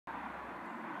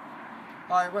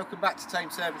Hi, welcome back to Thame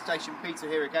Service Station. Peter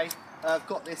here again. I've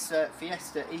got this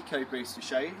Fiesta Ecoboost to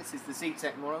show you. This is the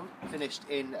Zetec model, finished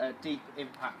in deep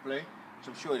impact blue, which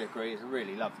I'm sure you'll agree is a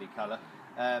really lovely colour.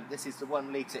 This is the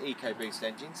 1 litre Ecoboost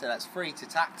engine, so that's free to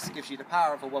tax, gives you the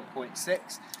power of a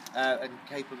 1.6 and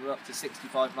capable of up to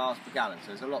 65 miles per gallon.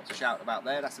 So there's a lot to shout about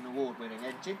there. That's an award-winning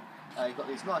engine. You've got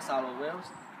these nice alloy wheels,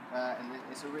 and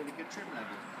it's a really good trim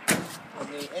level.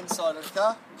 On the inside of the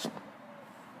car,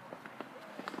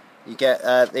 you get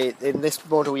in this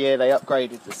model year they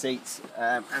upgraded the seats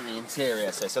and the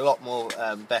interior, so it's a lot more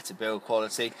better build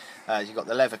quality. You've got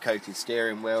the leather coated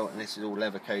steering wheel, and this is all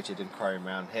leather coated and chrome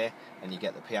around here, and you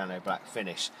get the piano black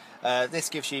finish. This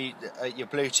gives you your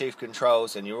Bluetooth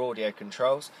controls and your audio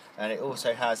controls, and it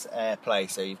also has AirPlay,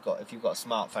 so if you've got a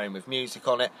smartphone with music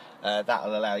on it, that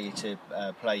will allow you to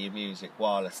play your music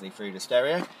wirelessly through the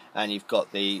stereo. And you've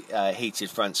got the heated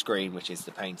front screen, which is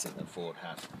the painting that Ford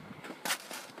has.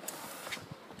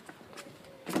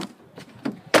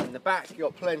 In the back, you've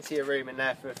got plenty of room in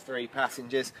there for 3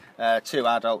 passengers, 2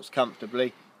 adults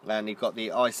comfortably, and you've got the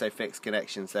ISOFIX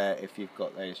connections there if you've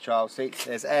got those child seats.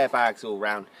 There's airbags all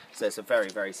round, so it's a very,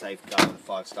 very safe car with a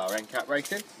 5-star NCAP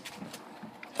rating.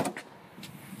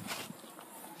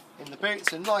 In the boot,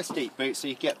 it's a nice deep boot, so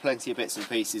you get plenty of bits and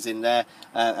pieces in there,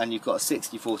 and you've got a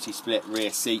 60-40 split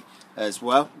rear seat as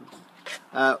well.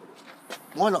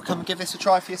 Why not come and give this a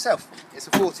try for yourself? It's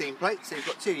a 14 plate, so you've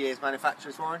got 2 years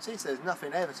manufacturer's warranty, so there's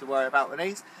nothing ever to worry about with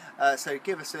these. So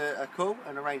give us a call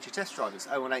and arrange your test drive. It's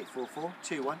 01844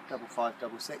 21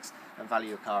 5566 and value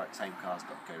your car at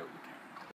thamecars.co.uk.